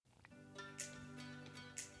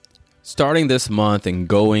Starting this month and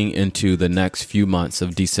going into the next few months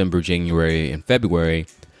of December, January, and February,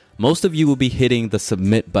 most of you will be hitting the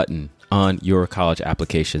submit button on your college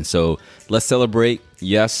application. So let's celebrate.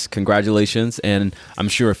 Yes, congratulations. And I'm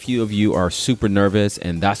sure a few of you are super nervous,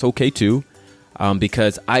 and that's okay too,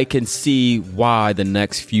 because I can see why the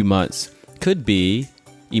next few months could be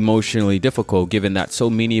emotionally difficult, given that so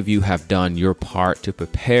many of you have done your part to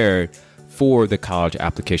prepare for the college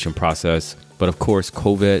application process. But of course,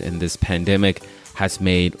 COVID and this pandemic has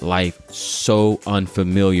made life so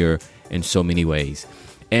unfamiliar in so many ways.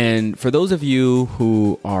 And for those of you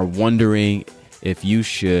who are wondering if you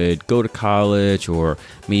should go to college or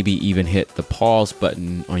maybe even hit the pause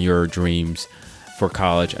button on your dreams for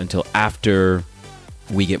college until after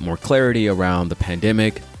we get more clarity around the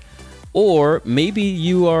pandemic, or maybe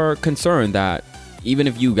you are concerned that even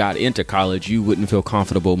if you got into college, you wouldn't feel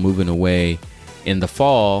comfortable moving away in the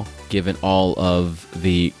fall, given all of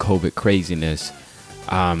the COVID craziness,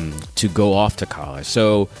 to go off to college.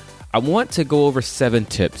 So I want to go over 7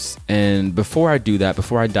 tips. And before I do that,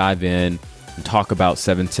 before I dive in and talk about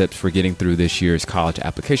 7 tips for getting through this year's college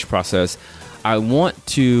application process, I want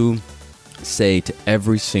to say to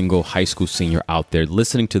every single high school senior out there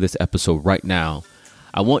listening to this episode right now,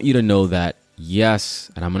 I want you to know that yes,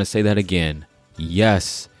 and I'm going to say that again,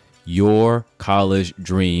 yes, your college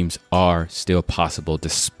dreams are still possible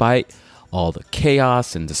despite all the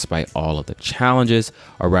chaos and despite all of the challenges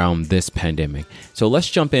around this pandemic. So let's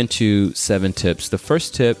jump into 7 tips. The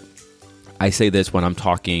first tip, I say this when I'm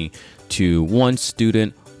talking to one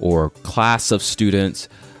student or class of students,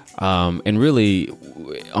 and really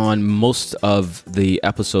on most of the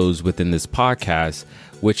episodes within this podcast,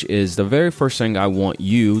 which is the very first thing I want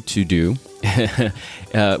you to do,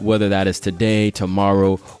 whether that is today,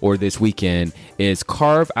 tomorrow, or this weekend, is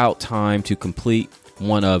carve out time to complete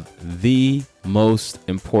one of the most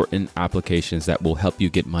important applications that will help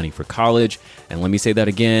you get money for college. And let me say that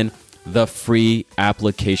again, the free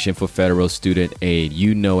application for federal student aid.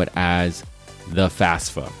 You know it as the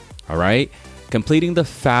FAFSA. All right. Completing the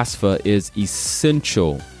FAFSA is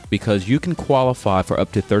essential because you can qualify for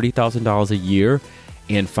up to $30,000 a year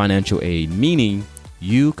in financial aid, meaning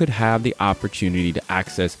you could have the opportunity to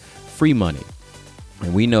access free money.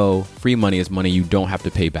 And we know free money is money you don't have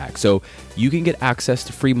to pay back. So you can get access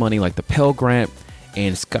to free money like the Pell Grant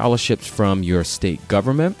and scholarships from your state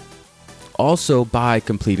government. Also, by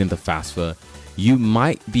completing the FAFSA, you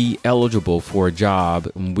might be eligible for a job.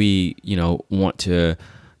 We, want to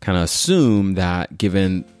kind of assume that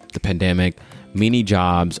given the pandemic, many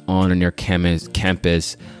jobs on your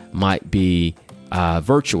campus might be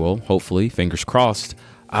virtual, hopefully, fingers crossed,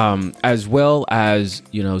 as well as,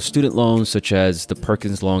 student loans such as the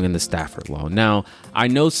Perkins loan and the Stafford loan. Now, I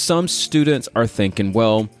know some students are thinking,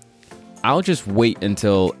 well, I'll just wait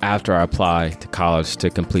until after I apply to college to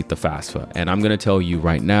complete the FAFSA. And I'm going to tell you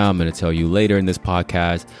right now, I'm going to tell you later in this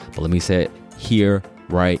podcast, but let me say it here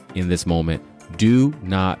right in this moment. Do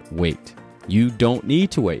not wait. You don't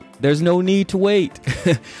need to wait. There's no need to wait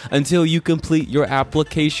until you complete your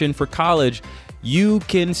application for college. You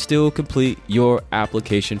can still complete your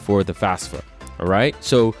application for the FAFSA. All right.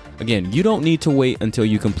 So again, you don't need to wait until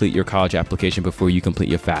you complete your college application before you complete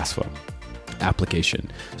your FAFSA application.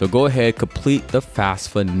 So go ahead, complete the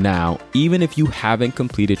FAFSA now, even if you haven't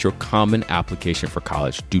completed your common application for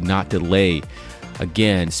college. Do not delay.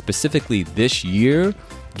 Again, specifically this year,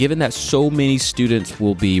 given that so many students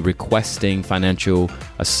will be requesting financial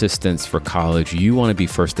assistance for college, you want to be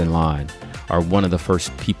first in line, or one of the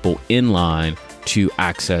first people in line to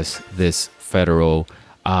access this federal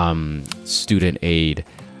student aid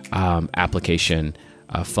application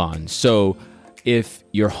fund. So if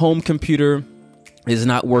your home computer is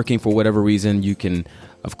not working for whatever reason, you can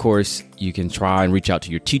try and reach out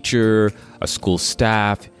to your teacher, a school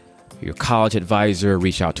staff, your college advisor,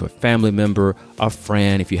 reach out to a family member, a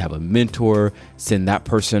friend. If you have a mentor, send that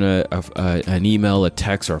person an email, a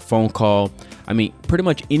text, or a phone call. I mean, pretty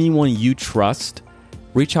much anyone you trust,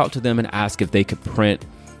 reach out to them and ask if they could print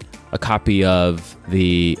a copy of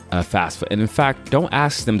the FAFSA. And in fact, don't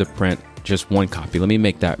ask them to print just one copy. Let me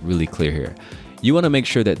make that really clear here. You want to make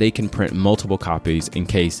sure that they can print multiple copies in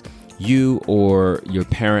case you or your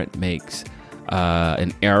parent makes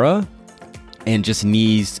an error and just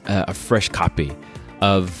needs a fresh copy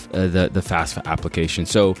of the FAFSA application.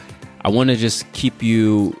 So I want to just keep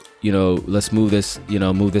you, let's move this,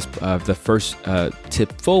 the first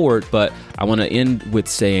tip forward. But I want to end with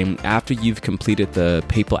saying, after you've completed the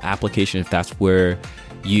paper application, if that's where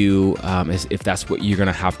if that's what you're going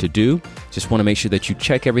to have to do, just want to make sure that you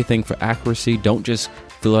check everything for accuracy. Don't just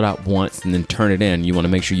fill it out once and then turn it in. You want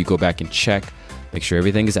to make sure you go back and check make sure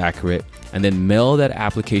everything is accurate, and then mail that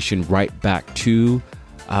application right back to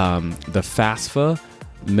the FAFSA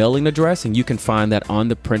mailing address. And you can find that on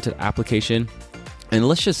the printed application. And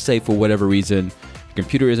let's just say for whatever reason, your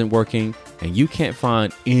computer isn't working and you can't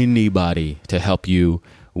find anybody to help you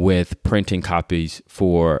with printing copies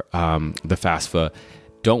for the FAFSA.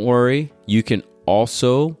 Don't worry. You can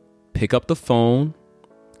also pick up the phone.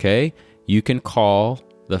 Okay. You can call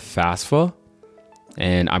the FAFSA,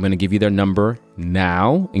 and I'm going to give you their number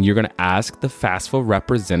now. And you're going to ask the FAFSA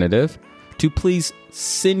representative to please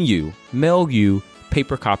mail you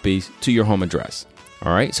paper copies to your home address.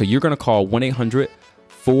 All right. So you're going to call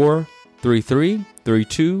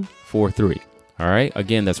 1-800-433-3243. All right.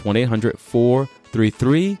 Again, that's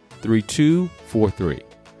 1-800-433-3243.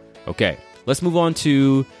 Okay. Let's move on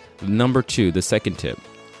to number 2, the second tip.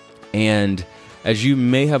 And as you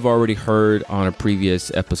may have already heard on a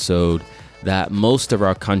previous episode, that most of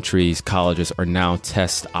our country's colleges are now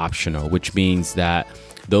test optional, which means that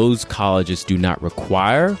those colleges do not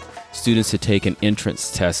require students to take an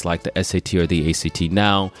entrance test like the SAT or the ACT.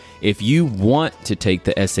 Now, if you want to take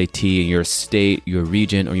the SAT in your state, your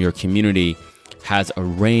region, or your community has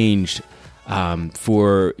arranged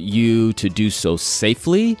for you to do so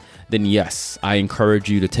safely, then yes, I encourage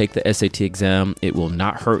you to take the SAT exam. It will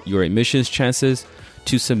not hurt your admissions chances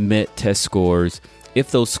to submit test scores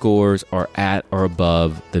if those scores are at or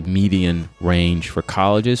above the median range for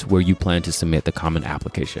colleges where you plan to submit the common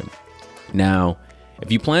application. Now, if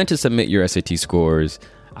you plan to submit your SAT scores,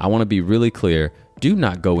 I want to be really clear. Do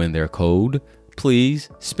not go in there cold. Please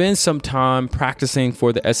spend some time practicing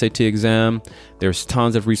for the SAT exam. There's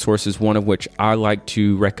tons of resources, one of which I like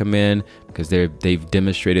to recommend because they've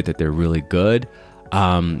demonstrated that they're really good.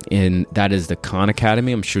 And that is the Khan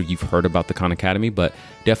Academy. I'm sure you've heard about the Khan Academy, but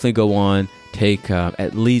definitely go on, take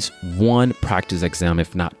at least one practice exam,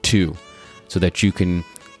 if not 2, so that you can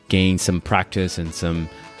gain some practice and some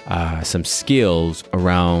skills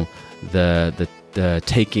around the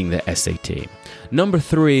taking the SAT. Number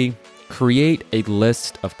 3, create a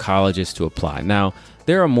list of colleges to apply. Now,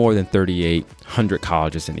 there are more than 3,800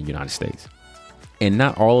 colleges in the United States, and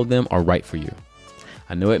not all of them are right for you.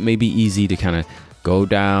 I know it may be easy to kind of go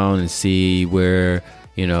down and see where,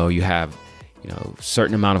 you have,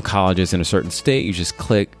 certain amount of colleges in a certain state. You just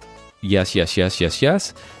click yes, yes, yes, yes,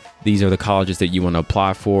 yes. These are the colleges that you want to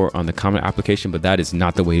apply for on the common application, but that is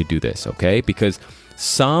not the way to do this, okay? Because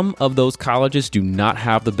some of those colleges do not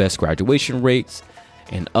have the best graduation rates,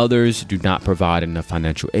 and others do not provide enough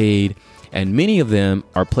financial aid. And many of them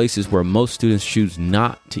are places where most students choose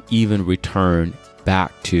not to even return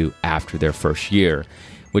back to after their first year,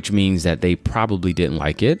 which means that they probably didn't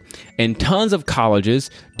like it. And tons of colleges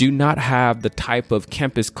do not have the type of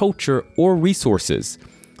campus culture or resources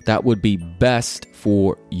that would be best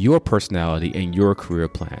for your personality and your career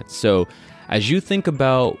plan. So as you think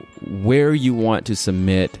about where you want to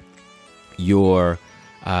submit your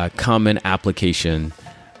common application,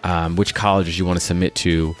 which colleges you want to submit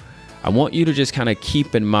to, I want you to just kind of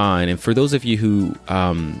keep in mind, and for those of you who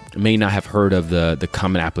may not have heard of the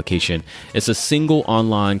common application, it's a single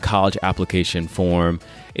online college application form.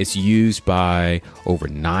 It's used by over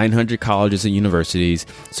 900 colleges and universities.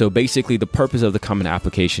 So basically the purpose of the common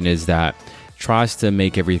application is that it tries to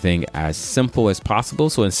make everything as simple as possible.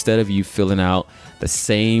 So instead of you filling out the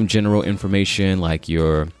same general information like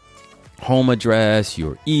your home address,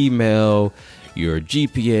 your email, your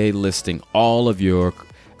GPA, listing all of your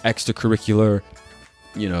extracurricular,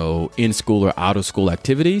 in school or out of school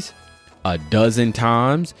activities a dozen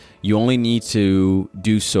times, you only need to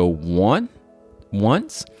do so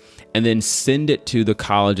once and then send it to the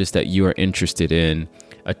colleges that you are interested in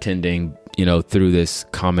attending, through this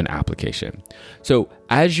common application. So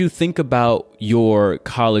as you think about your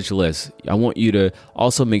college list, I want you to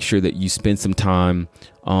also make sure that you spend some time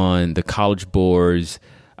on the College Board's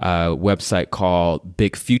website called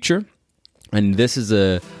Big Future. And this is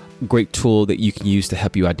a great tool that you can use to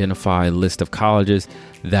help you identify a list of colleges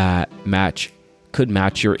that could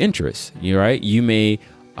match your interests. Right? You may,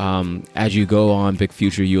 as you go on Big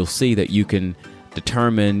Future, you'll see that you can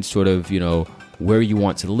determine sort of, where you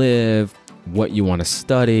want to live, what you want to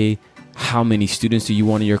study, how many students do you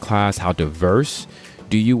want in your class, how diverse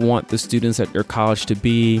do you want the students at your college to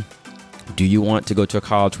be, do you want to go to a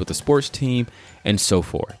college with a sports team, and so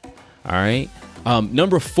forth. All right.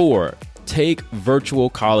 Number 4, take virtual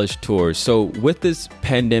college tours. So with this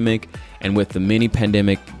pandemic and with the many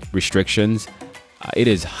pandemic restrictions, it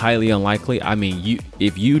is highly unlikely. I mean,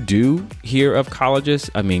 if you do hear of colleges,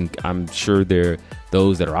 I mean, I'm sure there are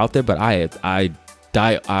those that are out there, but I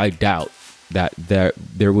doubt that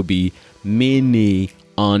there will be many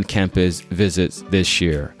on-campus visits this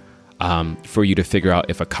year for you to figure out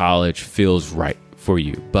if a college feels right for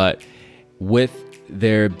you. But with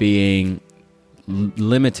there being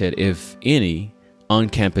limited, if any,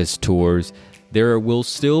 on-campus tours, there will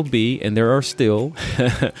still be, and there are still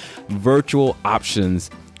virtual options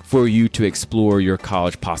for you to explore your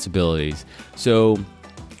college possibilities. So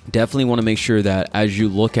definitely want to make sure that as you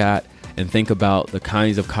look at and think about the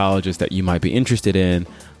kinds of colleges that you might be interested in,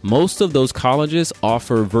 most of those colleges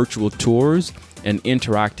offer virtual tours and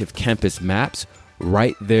interactive campus maps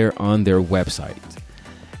right there on their website.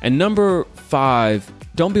 And number 5,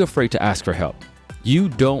 don't be afraid to ask for help. You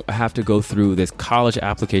don't have to go through this college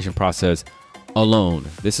application process alone.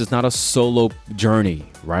 This is not a solo journey,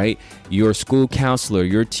 right? Your school counselor,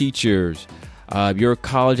 your teachers, your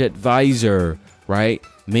college advisor, right,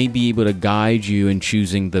 may be able to guide you in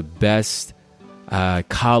choosing the best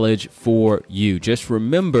college for you. Just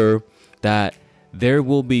remember that there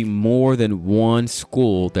will be more than one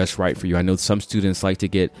school that's right for you. I know some students like to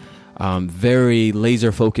get very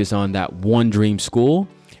laser focused on that one dream school,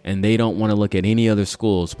 and they don't want to look at any other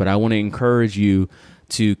schools. But I want to encourage you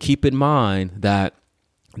to keep in mind that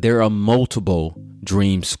there are multiple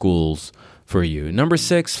dream schools for you. Number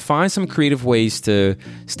 6, find some creative ways to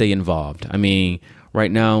stay involved. I mean,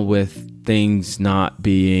 right now with things not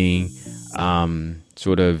being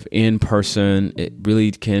sort of in person, it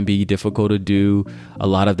really can be difficult to do a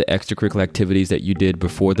lot of the extracurricular activities that you did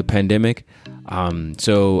before the pandemic.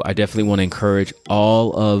 So I definitely want to encourage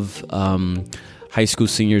all of high school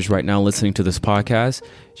seniors right now listening to this podcast,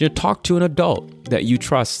 talk to an adult that you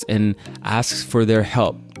trust and ask for their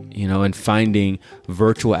help, in finding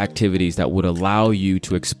virtual activities that would allow you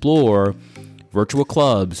to explore virtual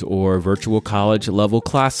clubs or virtual college level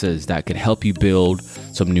classes that could help you build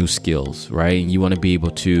some new skills, right? And you want to be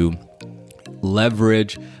able to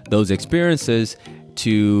leverage those experiences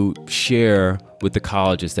to share with the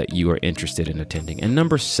colleges that you are interested in attending. And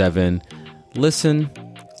number 7, listen,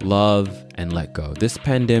 love, and let go. This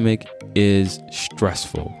pandemic is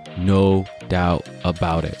stressful, no doubt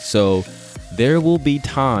about it. So there will be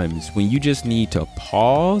times when you just need to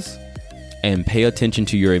pause and pay attention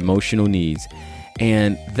to your emotional needs.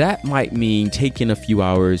 And that might mean taking a few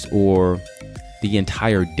hours or the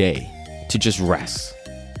entire day to just rest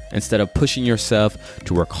instead of pushing yourself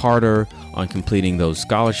to work harder on completing those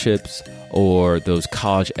scholarships or those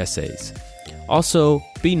college essays. Also,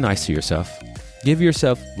 be nice to yourself. Give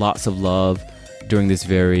yourself lots of love during this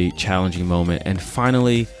very challenging moment. And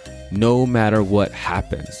finally, no matter what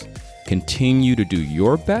happens, continue to do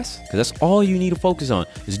your best, because that's all you need to focus on,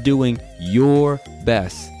 is doing your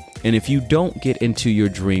best. And if you don't get into your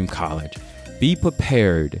dream college, be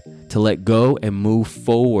prepared to let go and move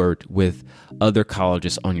forward with other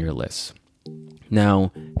colleges on your list.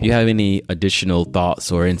 Now, if you have any additional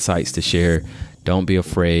thoughts or insights to share, don't be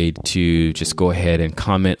afraid to just go ahead and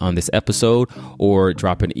comment on this episode or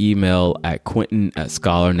drop an email at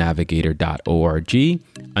quentin@scholarnavigator.org.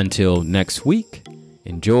 Until next week,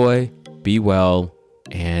 enjoy, be well,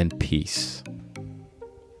 and peace.